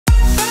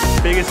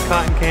biggest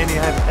cotton candy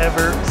I've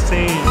ever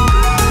seen.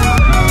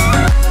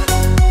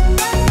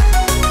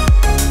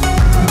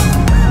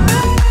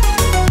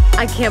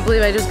 I can't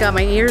believe I just got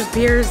my ears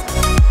pierced.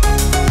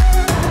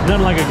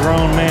 Nothing like a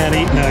grown man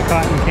eating a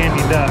cotton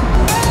candy duck.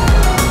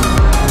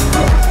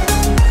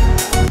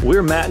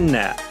 We're Matt and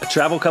Nat, a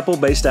travel couple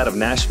based out of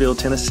Nashville,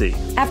 Tennessee.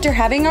 After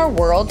having our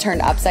world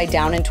turned upside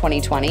down in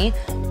 2020,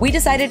 we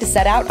decided to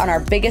set out on our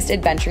biggest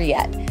adventure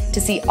yet,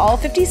 to see all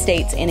 50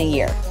 states in a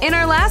year. In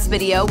our last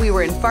video, we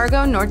were in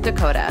Fargo, North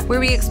Dakota, where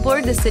we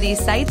explored the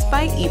city's sights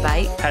by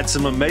e-bike, Had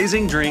some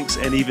amazing drinks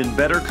and even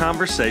better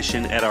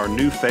conversation at our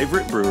new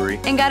favorite brewery.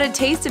 and got a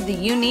taste of the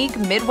unique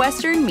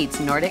Midwestern meets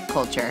Nordic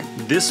culture.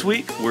 This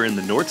week, we're in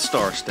the North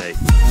Star State.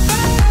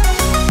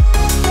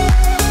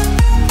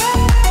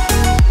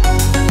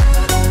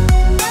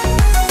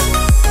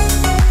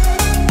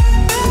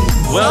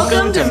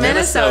 Welcome to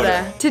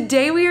Minnesota.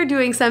 Today we are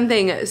doing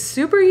something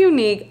super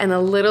unique and a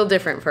little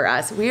different for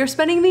us. We are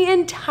spending the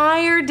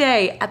entire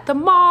day at the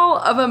Mall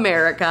of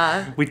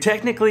America. We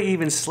technically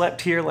even slept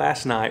here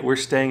last night. We're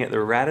staying at the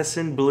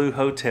Radisson Blu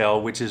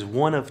Hotel, which is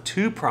one of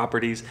 2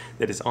 properties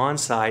that is on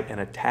site and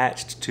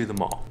attached to the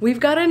mall. We've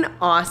got an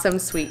awesome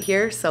suite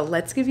here, so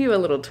let's give you a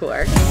little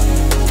tour.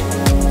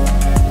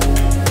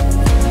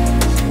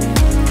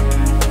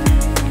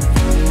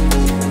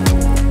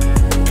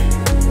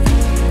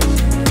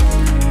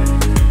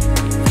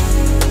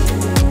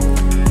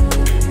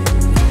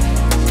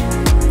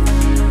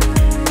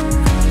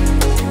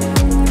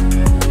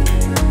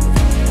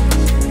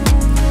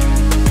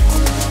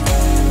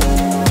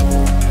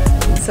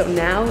 So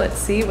now let's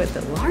see what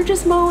the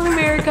largest mall in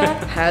America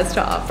has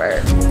to offer.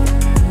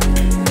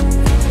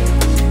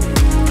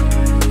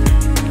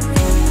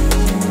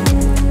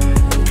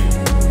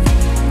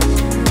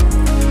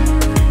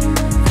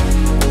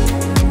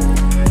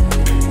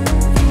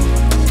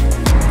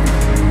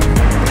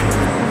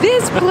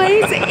 This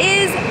place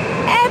is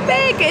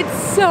epic!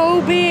 It's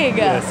so big!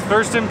 Yes,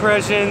 first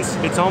impressions,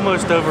 it's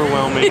almost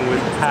overwhelming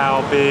with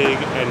how big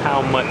and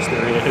how much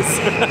there is.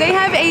 They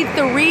have a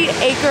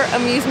 3-acre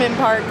amusement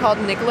park called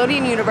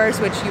Nickelodeon Universe,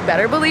 which you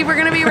better believe we're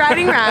gonna be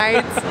riding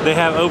rides. They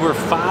have over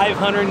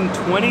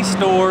 520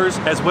 stores,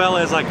 as well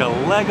as like a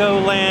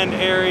Legoland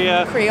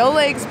area.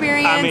 Crayola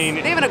experience. I mean,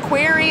 they have an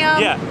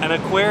aquarium. Yeah, an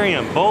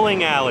aquarium,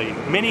 bowling alley,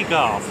 mini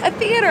golf. A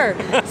theater.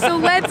 So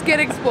let's get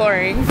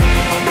exploring.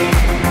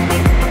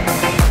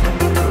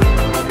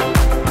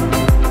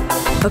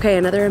 Okay,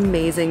 another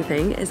amazing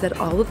thing is that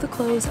all of the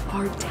clothes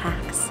are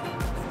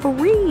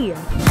tax-free.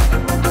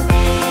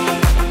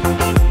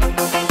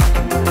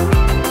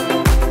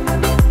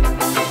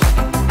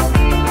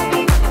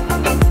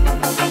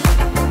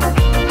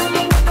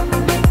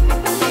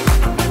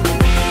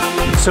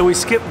 So we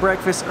skipped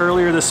breakfast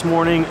earlier this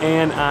morning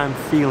and I'm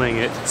feeling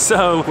it.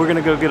 So we're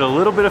gonna go get a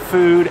little bit of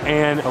food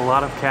and a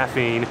lot of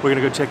caffeine. We're gonna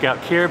go check out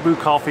Caribou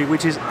Coffee,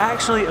 which is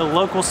actually a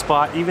local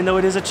spot, even though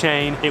it is a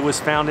chain. It was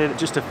founded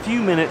just a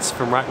few minutes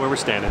from right where we're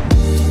standing.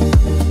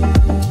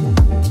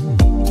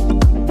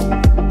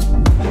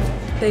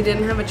 They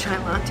didn't have a chai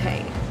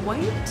latte.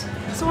 What?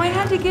 So I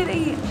had to get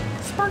a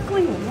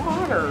sparkling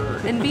water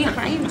and be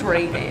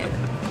hydrated.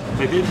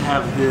 They did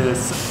have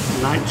this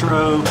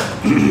nitro,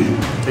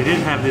 they did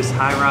have this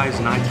high-rise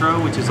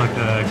nitro, which is like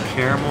a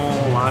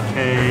caramel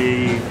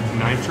latte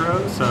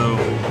nitro, so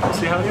we'll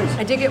see how it is.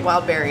 I did get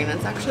wild berry and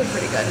it's actually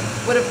pretty good.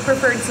 Would have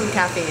preferred some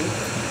caffeine.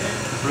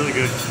 It's really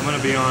good. I'm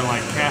gonna be on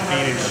like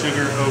caffeine and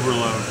sugar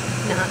overload.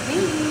 Not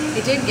me.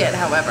 I did get,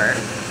 however,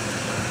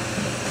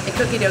 a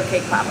cookie dough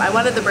cake pop. I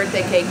wanted the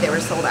birthday cake, they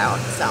were sold out,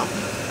 so.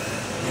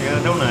 I got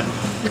a donut.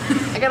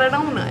 I got a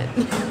donut.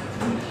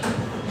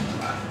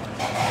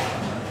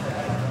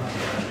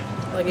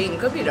 Like eating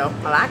cookie dough.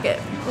 I like it.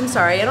 I'm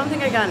sorry, I don't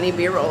think I got any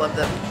B-roll of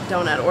the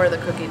donut or the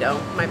cookie dough.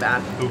 My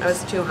bad. Oops. I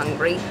was too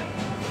hungry.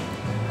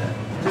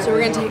 So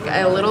we're gonna take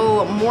a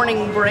little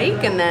morning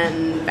break and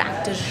then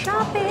back to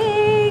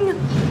shopping.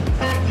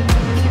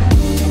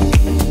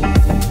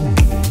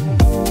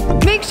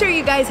 Make sure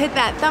you guys hit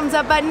that thumbs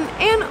up button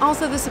and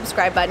also the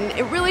subscribe button.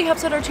 It really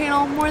helps out our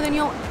channel more than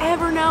you'll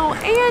ever know,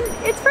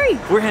 and it's free.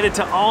 We're headed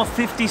to all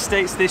 50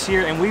 states this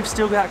year, and we've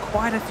still got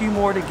quite a few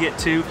more to get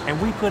to,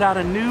 and we put out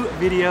a new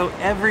video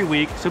every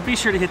week, so be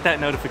sure to hit that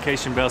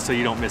notification bell so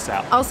you don't miss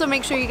out. Also,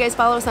 make sure you guys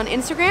follow us on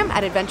Instagram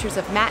at Adventures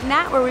of Matt and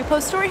Nat, where we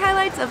post story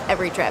highlights of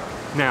every trip.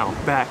 Now,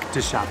 back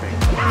to shopping.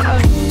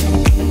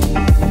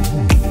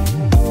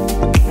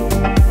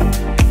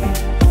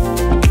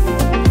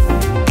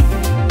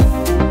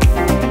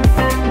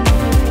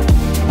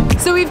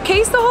 So we've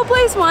cased the whole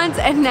place once,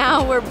 and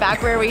now we're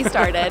back where we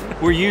started.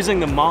 We're using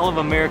the Mall of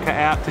America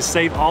app to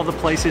save all the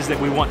places that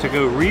we want to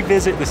go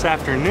revisit this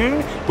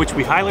afternoon, which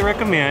we highly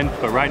recommend,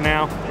 but right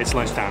now, it's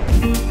lunchtime.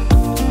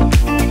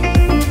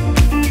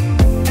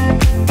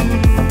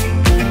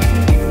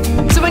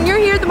 So when you're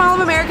here at the Mall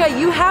of America, America,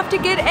 you have to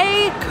get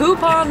a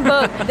coupon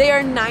book. They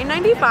are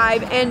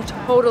 $9.95 and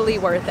totally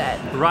worth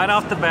it. Right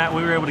off the bat,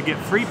 we were able to get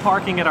free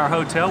parking at our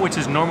hotel, which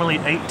is normally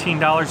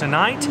 $18 a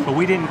night, but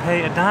we didn't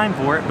pay a dime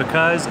for it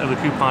because of the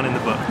coupon in the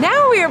book.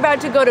 Now we are about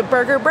to go to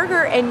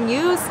Burger and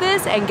use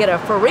this and get a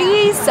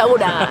free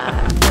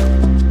soda.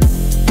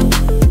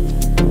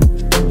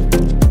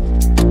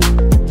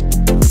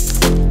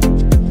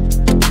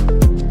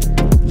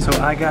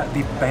 I got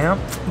the Banff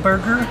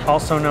burger,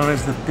 also known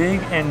as the Big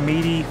and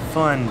Meaty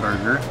Fun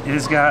burger. It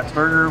has got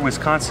burger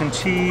Wisconsin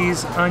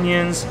cheese,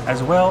 onions,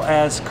 as well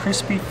as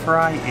crispy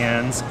fry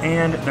ends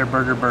and their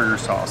burger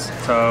sauce.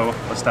 So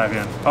let's dive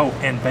in. Oh,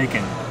 and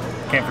bacon.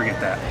 Can't forget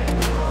that.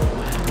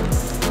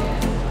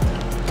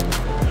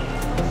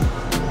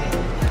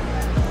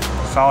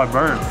 Solid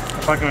burger.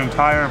 It's like an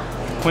entire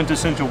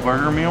quintessential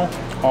burger meal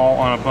all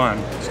on a bun.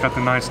 It's got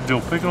the nice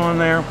dill pickle in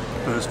there.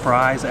 Those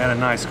fries add a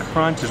nice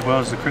crunch as well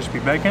as the crispy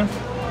bacon.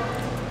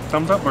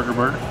 Thumbs up, Burger.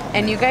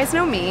 And you guys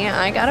know me,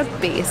 I got a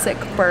basic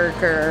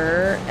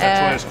burger.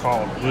 That's what it's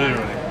called,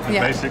 literally. The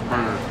basic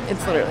burger.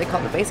 It's literally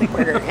called the basic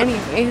burger.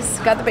 Anyways,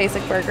 got the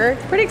basic burger.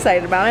 Pretty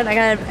excited about it. I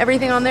got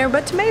everything on there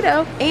but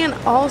tomato. And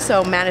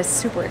also, Matt is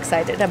super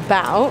excited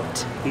about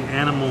the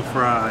animal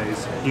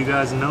fries. You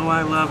guys know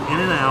I love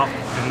In-N-Out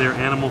and their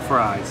animal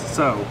fries.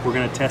 So we're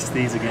gonna test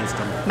these against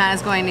them. Matt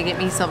is going to get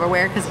me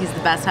silverware because he's the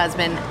best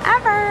husband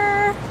ever.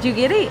 Did you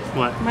get it?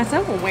 What? My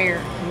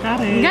silverware.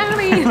 Got it. Got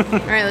me.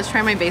 All right, let's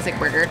try my basic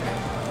burger.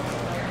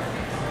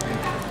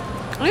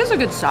 I think it's a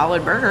good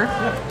solid burger.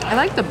 Yeah. I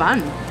like the bun.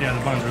 Yeah,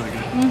 the bun's really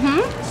good.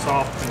 Mm-hmm.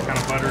 Soft and kind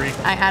of buttery.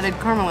 I added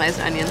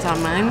caramelized onions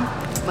on mine.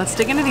 Let's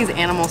dig into these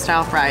animal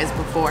style fries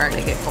before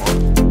they get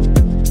cold.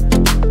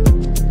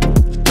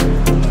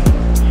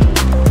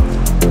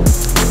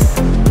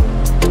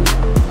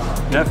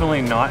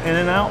 Definitely not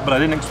In-N-Out, but I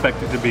didn't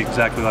expect it to be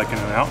exactly like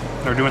In-N-Out.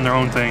 They're doing their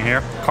own thing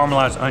here.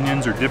 Caramelized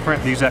onions are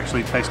different. These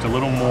actually taste a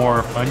little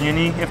more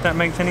oniony, if that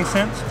makes any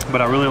sense.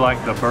 But I really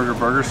like the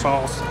burger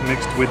sauce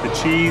mixed with the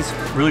cheese.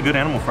 Really good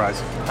animal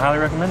fries. I highly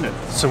recommend it.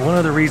 So one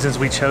of the reasons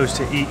we chose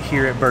to eat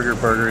here at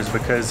Burger is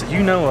because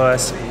you know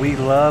us, we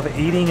love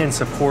eating and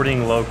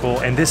supporting local,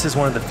 and this is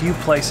one of the few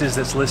places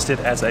that's listed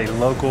as a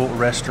local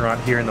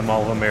restaurant here in the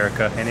Mall of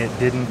America, and it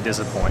didn't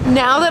disappoint.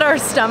 Now that our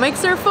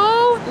stomachs are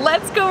full,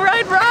 let's go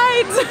ride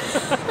rides.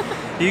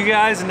 You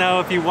guys know,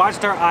 if you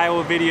watched our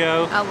Iowa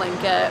video, I'll link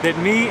it, that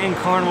me and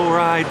carnival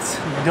rides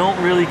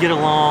don't really get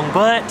along,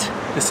 but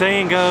the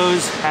saying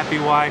goes, happy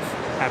wife,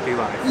 happy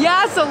life.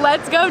 Yeah, so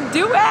let's go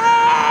do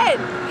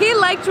it! He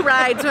liked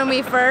rides when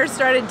we first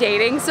started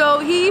dating, so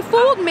he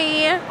fooled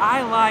me.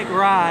 I like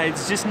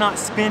rides, just not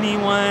spinny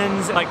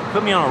ones. Like,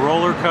 put me on a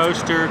roller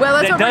coaster well,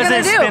 that's that what we're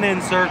doesn't gonna do. Spin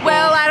in circles.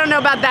 Well, I don't know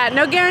about that.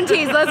 No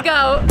guarantees. Let's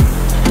go.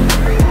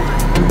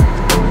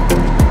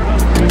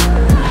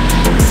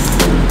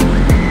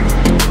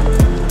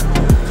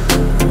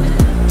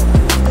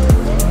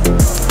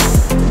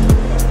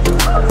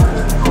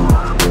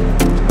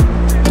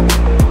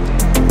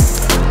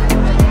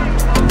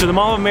 So the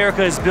Mall of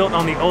America is built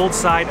on the old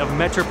site of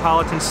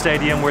Metropolitan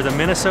Stadium where the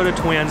Minnesota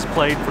Twins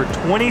played for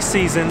 20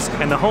 seasons,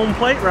 and the home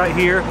plate right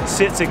here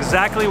sits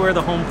exactly where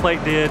the home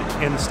plate did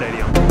in the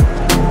stadium.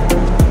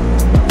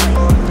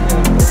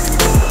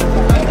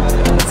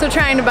 So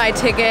trying to buy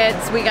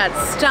tickets, we got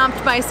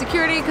stopped by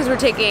security because we're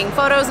taking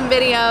photos and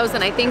videos,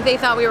 and I think they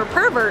thought we were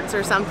perverts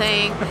or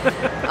something.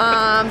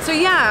 So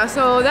yeah,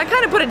 so that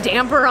kind of put a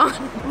damper on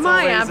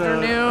my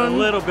afternoon. A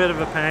little bit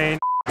of a pain.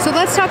 So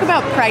let's talk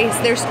about price.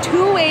 There's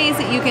two ways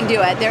that you can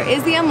do it. There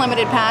is the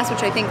unlimited pass,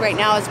 which I think right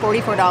now is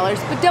 $44,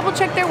 but double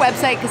check their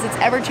website because it's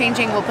ever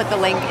changing. We'll put the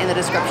link in the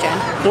description.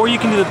 Or you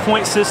can do the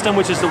point system,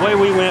 which is the way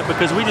we went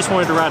because we just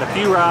wanted to ride a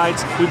few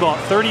rides. We bought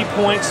 30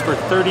 points for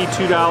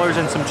 $32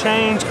 and some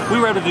change. We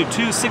were able to do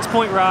 2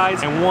 6-point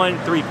rides and 1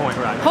 3-point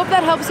ride. Hope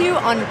that helps you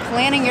on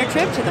planning your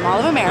trip to the Mall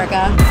of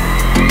America.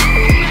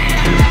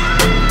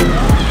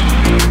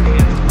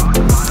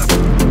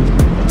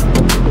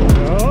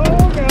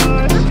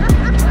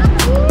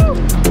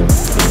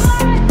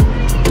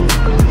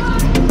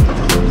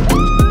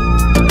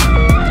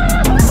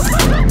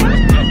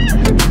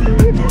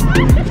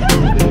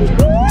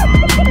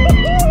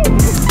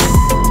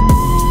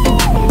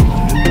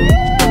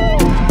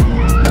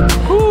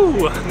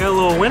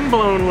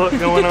 Windblown look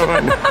going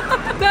on.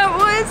 That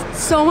was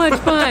so much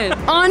fun.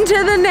 On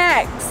to the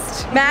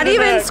next. Matt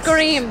even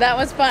screamed. That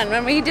was fun.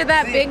 When he did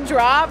that big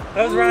drop.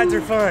 Those rides are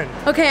fun.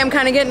 Okay, I'm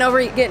kind of getting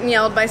over getting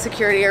yelled by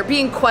security or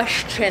being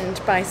questioned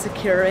by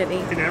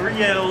security. They never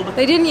yelled.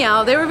 They didn't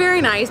yell. They were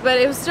very nice, but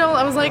it was still,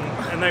 I was like.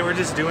 And they were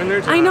just doing their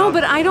job. I know,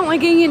 but I don't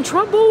like getting in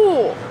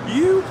trouble.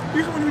 You're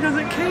someone who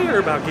doesn't care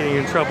about getting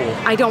in trouble.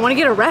 I don't want to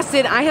get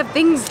arrested. I have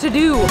things to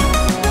do.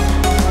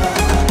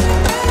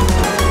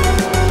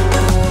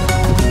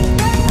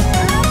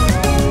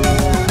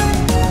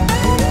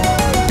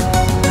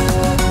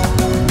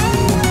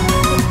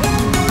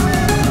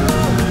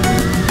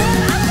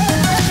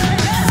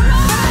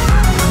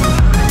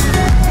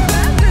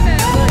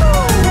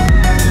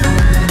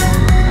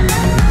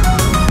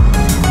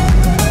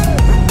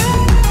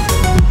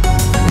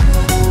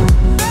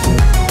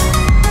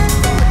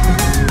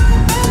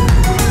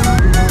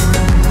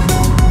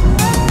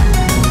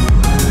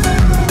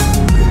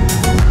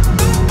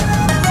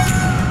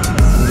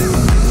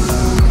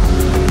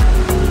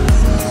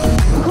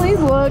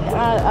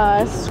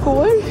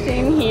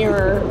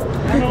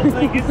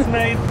 it's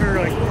made for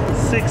like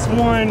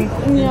 6'1".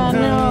 Yeah,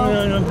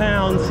 no.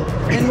 Pounds.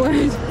 And what?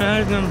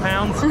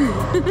 Pounds.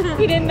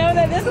 You didn't know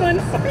that this one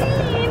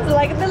spins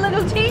like the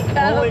little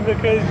teacup. Only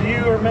because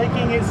you are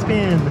making it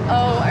spin.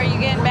 Oh, are you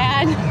getting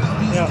bad?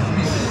 Yeah.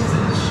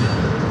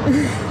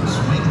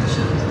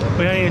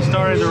 We hadn't even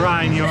started the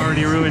ride and you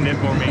already ruined it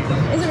for me.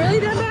 Is it really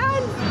that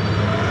bad?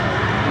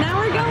 Now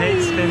we're going. I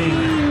hate spinning.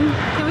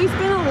 Can we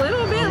spin a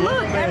little bit?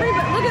 Look,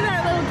 everybody, look at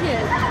that little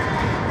kid.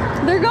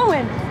 They're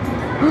going.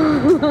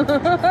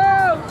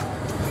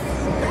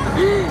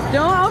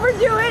 Don't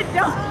overdo it.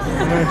 Don't.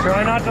 I'm gonna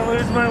try not to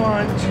lose my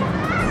lunch.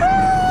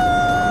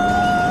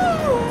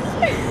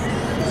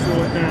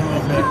 Slow it down a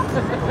little bit.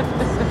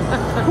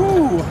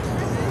 Whew.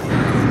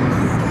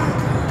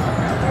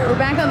 We're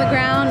back on the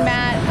ground.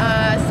 Matt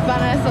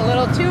spun us a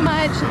little too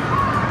much.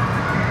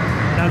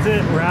 That's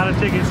it. We're out of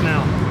tickets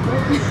now.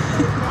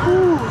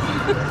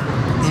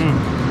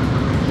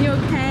 You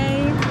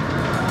okay?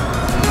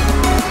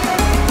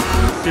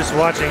 Just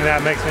watching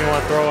that makes me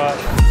want to throw up.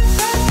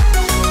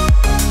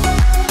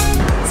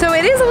 So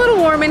it is a little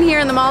warm in here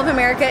in the Mall of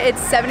America.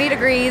 It's 70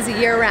 degrees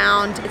year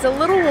round. It's a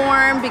little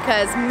warm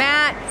because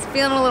Matt is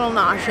feeling a little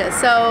nauseous.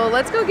 So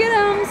let's go get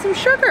him some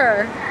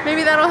sugar.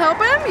 Maybe that'll help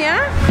him,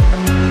 yeah?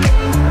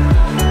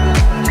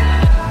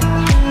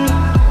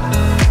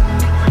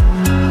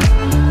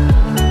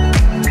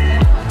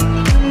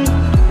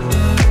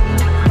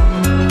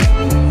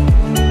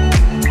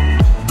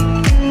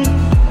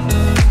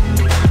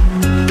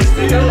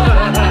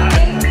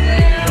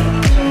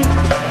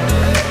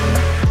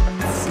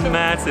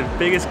 Matt's the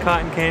biggest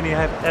cotton candy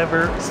I've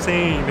ever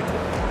seen.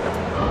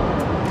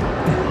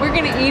 We're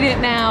gonna eat it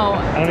now.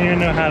 I don't even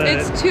know how to.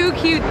 It's too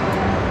cute.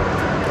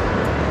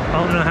 I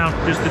don't know how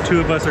just the two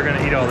of us are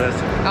gonna eat all this.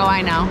 Oh,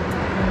 I know.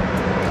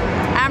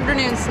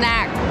 Afternoon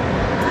snack.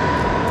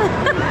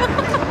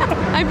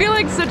 I feel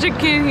like such a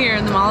kid here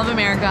in the Mall of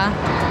America.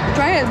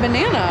 Try it,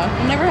 banana.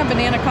 I've never had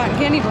banana cotton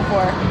candy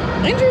before.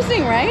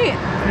 Interesting, right?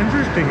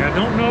 Interesting. I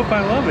don't know if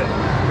I love it.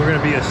 We're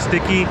gonna be a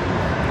sticky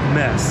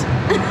mess.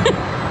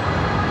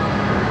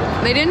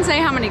 They didn't say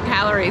how many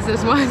calories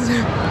this was.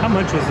 How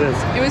much was this?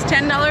 It was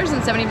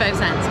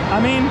 $10.75. I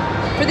mean,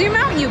 For the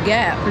amount you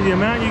get. for the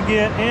amount you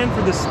get and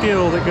for the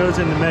skill that goes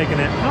into making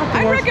it. Not the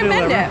I worst deal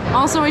recommend ever. it.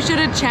 Also, I should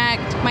have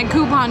checked my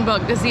coupon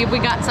book to see if we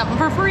got something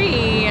for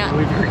free.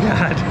 We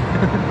forgot.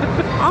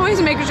 Always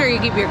make sure you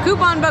keep your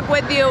coupon book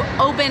with you,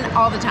 open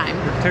all the time.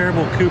 We're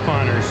terrible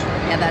couponers.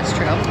 Yeah, that's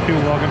true.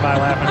 People walking by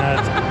laughing at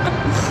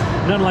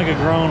us. Nothing like a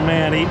grown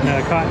man eating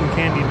a cotton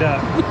candy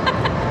duck.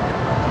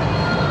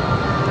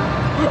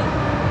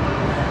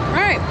 All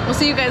right, we'll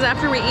see you guys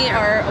after we eat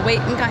our weight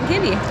in cotton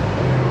candy.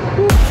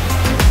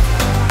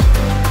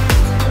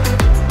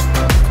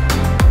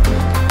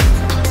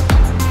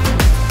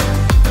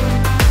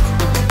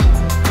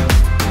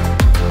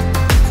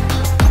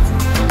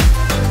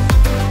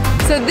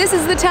 So this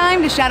is the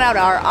time to shout out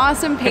our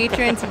awesome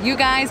patrons. You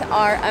guys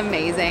are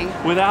amazing.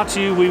 Without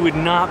you, we would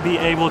not be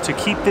able to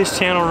keep this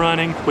channel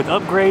running with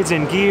upgrades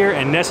in gear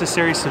and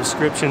necessary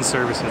subscription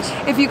services.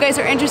 If you guys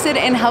are interested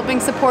in helping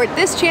support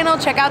this channel,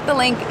 check out the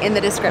link in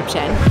the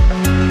description.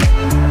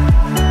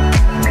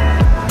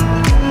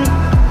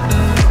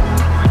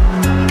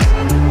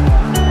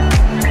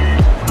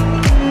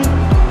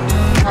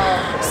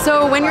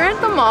 So when you're at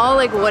the mall,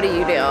 like, what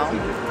do?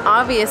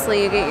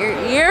 Obviously, you get your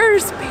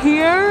ears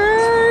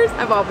pierced.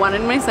 I've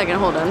wanted my second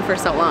hold on for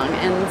so long,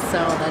 and so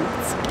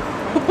that's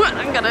what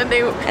I'm gonna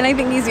do. And I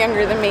think he's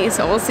younger than me,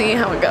 so we'll see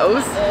how it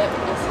goes.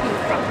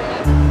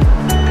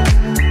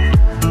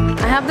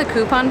 I have the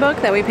coupon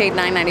book that we paid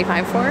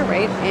 $9.95 for,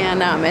 right?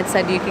 And it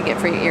said you could get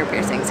free ear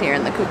piercings here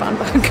in the coupon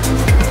book.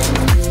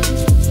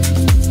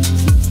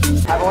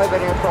 I've only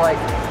been here for like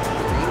 3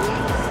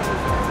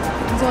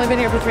 weeks. He's only been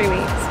here for 3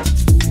 weeks.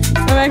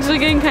 I'm actually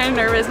getting kind of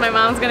nervous. My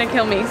mom's gonna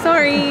kill me.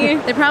 Sorry.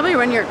 They probably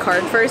run your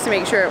card first to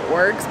make sure it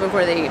works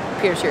before they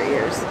pierce your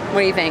ears. What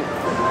do you think?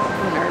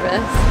 I'm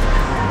nervous.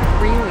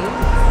 3 weeks.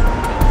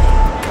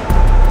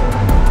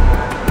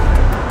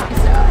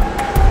 So,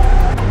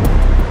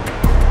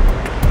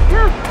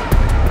 yeah,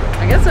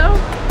 I guess so.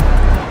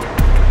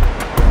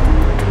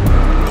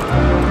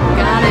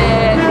 Got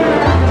it.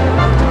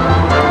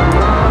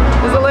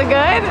 Does it look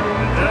good? It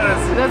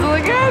does. Does it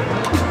look good?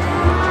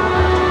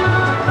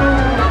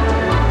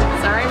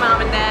 Sorry,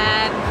 Mom and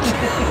Dad.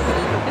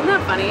 Isn't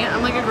that funny?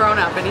 I'm like a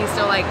grown-up and he's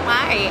still like,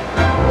 hi.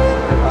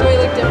 Do I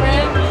look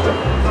different?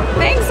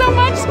 Thanks so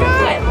much,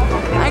 Scott.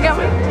 I got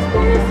my...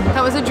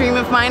 That was a dream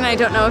of mine. I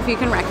don't know if you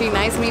can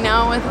recognize me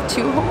now with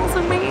 2 holes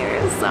in my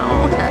ears, so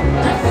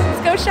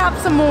let's go shop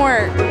some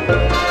more.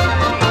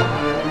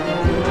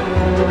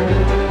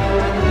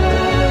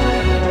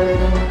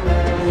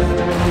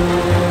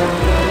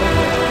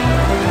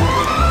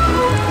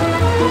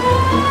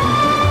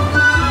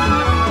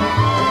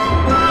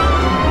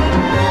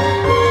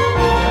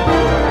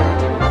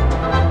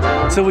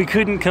 So we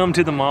couldn't come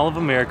to the Mall of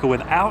America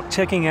without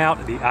checking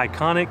out the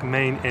iconic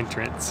main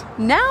entrance.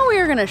 Now we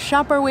are gonna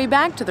shop our way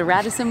back to the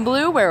Radisson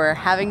Blu where we're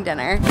having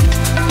dinner.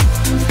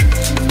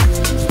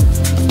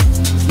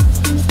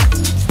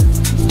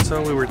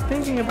 So we were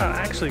thinking about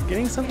actually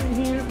getting something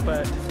here,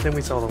 but then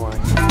we saw the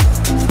line.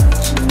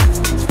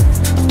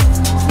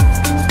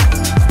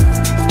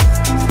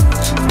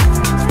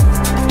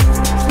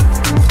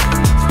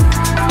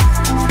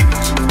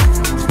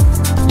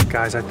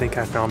 Guys, I think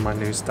I found my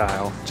new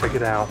style. Check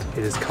it out.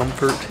 It is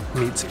comfort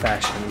meets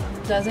fashion.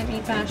 Does it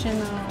meet fashion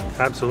though?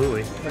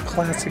 Absolutely. A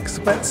classic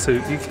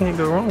sweatsuit. You can't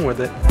go wrong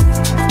with it.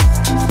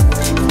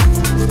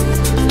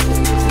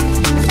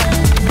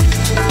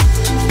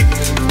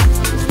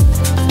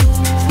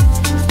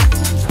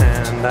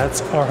 And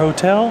that's our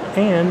hotel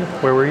and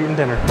where we're eating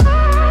dinner.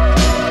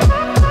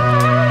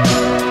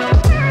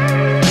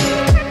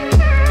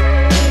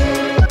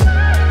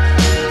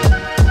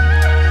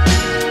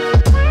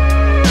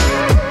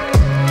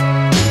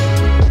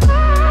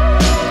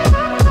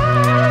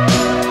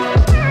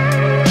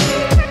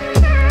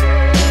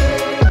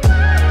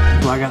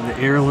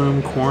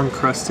 Heirloom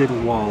corn-crusted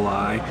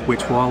walleye,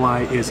 which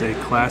walleye is a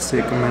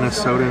classic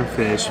Minnesotan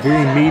fish.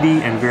 Very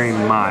meaty and very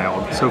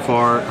mild. So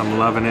far, I'm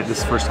loving it. This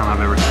is the first time I've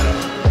ever had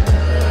it.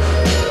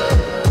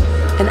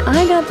 And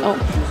I got, oh,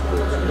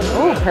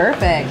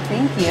 perfect,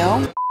 thank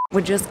you.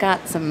 We just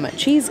got some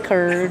cheese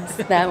curds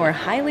that were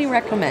highly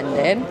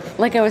recommended.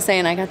 Like I was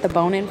saying, I got the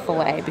bone-in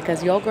filet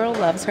because your girl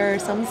loves her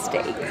some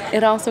steak.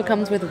 It also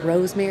comes with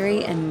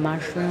rosemary and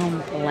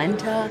mushroom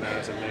polenta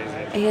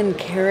and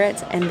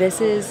carrots, and this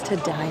is to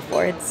die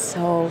for. It's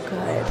so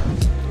good.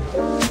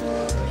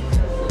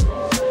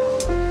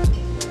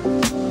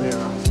 They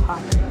are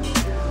hot.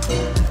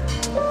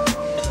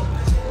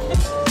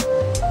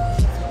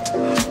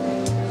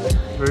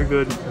 Very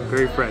good,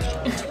 very fresh.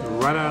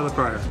 Right out of the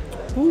fryer.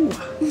 Ooh.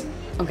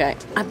 Okay,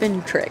 I've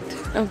been tricked,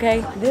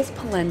 okay? This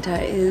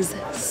polenta is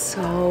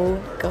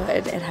so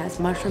good. It has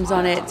mushrooms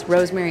on it, it's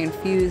rosemary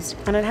infused,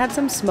 and it had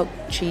some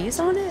smoked cheese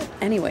on it.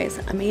 Anyways,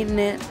 I'm eating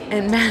it,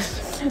 and Matt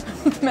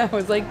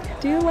was like,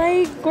 do you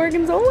like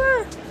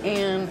gorgonzola?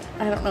 And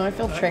I don't know, I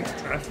feel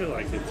tricked. I feel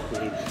like it's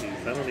blue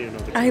cheese. I don't even know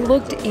if I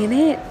looked in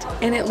it,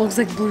 and it looks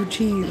like blue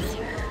cheese.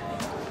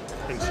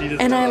 And she does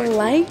And not I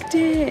like liked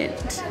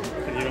it.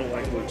 And you don't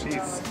like blue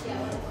cheese.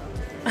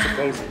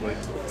 Supposedly.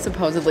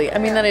 Supposedly. I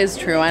mean, that is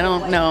true. I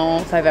don't know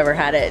if I've ever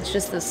had it. It's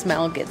just the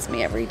smell gets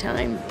me every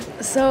time.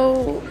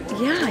 So,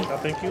 yeah. I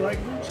think you like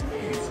blue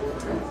cheese.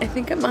 I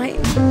think I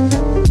might.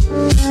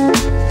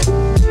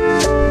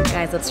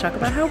 Guys, let's talk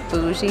about how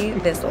bougie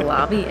this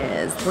lobby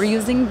is. We're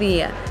using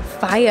the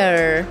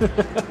fire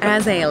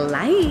as a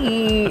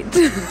light.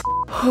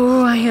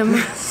 Oh, I am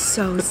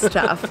so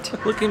stuffed.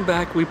 Looking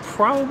back, we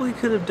probably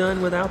could have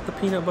done without the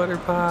peanut butter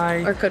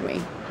pie. Or could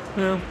we?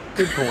 Well,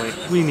 good point.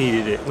 We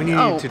needed it. We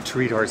needed to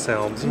treat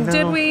ourselves. You know?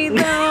 Did we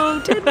though?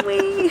 Did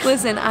we?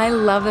 Listen, I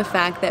love the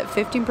fact that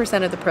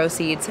 15% of the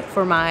proceeds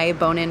for my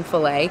bone-in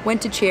filet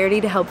went to charity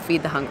to help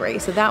feed the hungry.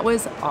 So that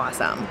was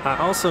awesome. I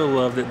also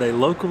love that they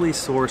locally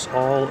source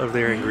all of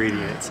their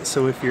ingredients.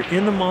 So if you're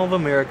in the Mall of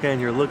America and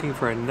you're looking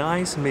for a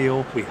nice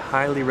meal, we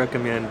highly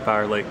recommend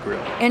Fire Lake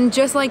Grill. And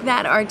just like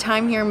that, our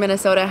time here in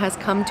Minnesota has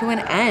come to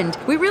an end.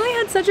 We really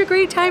had such a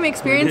great time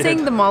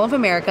experiencing the Mall of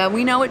America.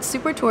 We know it's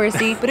super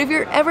touristy, but if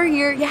you're ever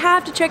here, you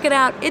have to check it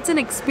out. It's an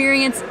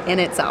experience in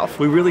itself.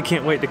 We really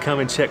can't wait to come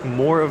and check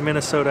more of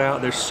Minnesota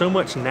out. There's so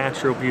much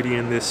natural beauty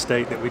in this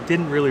state that we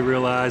didn't really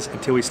realize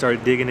until we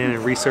started digging in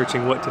and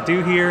researching what to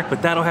do here,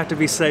 but that'll have to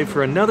be saved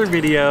for another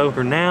video.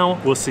 For now,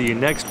 we'll see you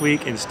next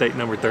week in state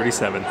number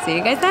 37. See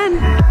you guys then.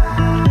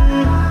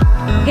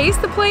 Pace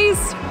the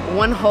place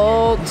one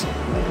whole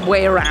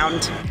way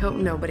around. I hope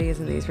nobody is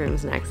in these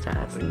rooms next to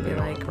us and be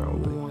like,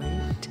 what?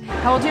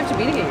 How old do you have to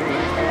be to get your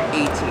ears hair?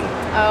 18.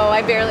 Oh,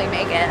 I barely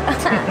make it.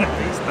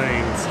 These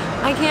things.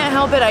 I can't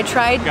help it. I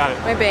tried Got it.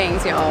 my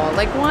bangs, y'all.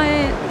 Like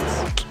what?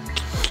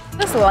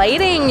 This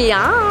lighting,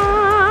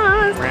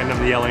 yeah.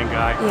 Random yelling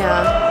guy.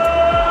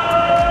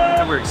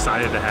 Yeah. We're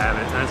excited to have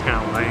it. That's kind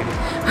of lame.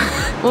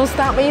 Well,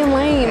 stop being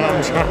lame.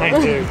 I'm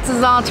trying to. This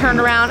is all turned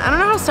around. I don't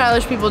know how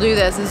stylish people do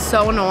this. It's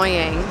so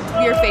annoying.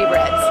 Your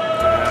favorites.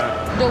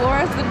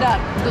 Dolores the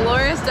duck.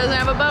 Dolores doesn't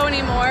have a bow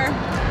anymore.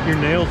 Your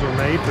nails were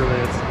made for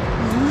this.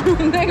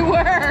 They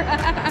were.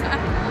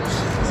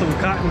 Some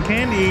cotton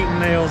candy eating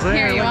nails there.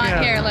 Here, you want?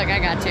 Here, look, I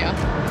got you.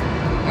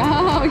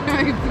 Oh,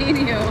 you're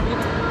beating you.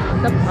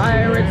 The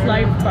pirate's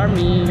life for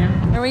me.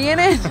 Are we in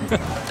it?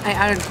 I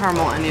added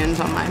caramel onions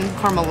on mine.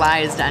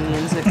 Caramelized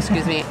onions,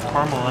 excuse me.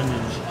 Caramel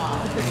onions.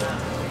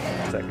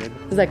 Is that good?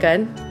 Is that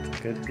good?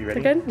 Good. You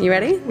ready? Good? You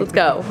ready? Let's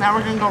go. Now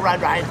we're gonna go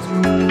ride rides.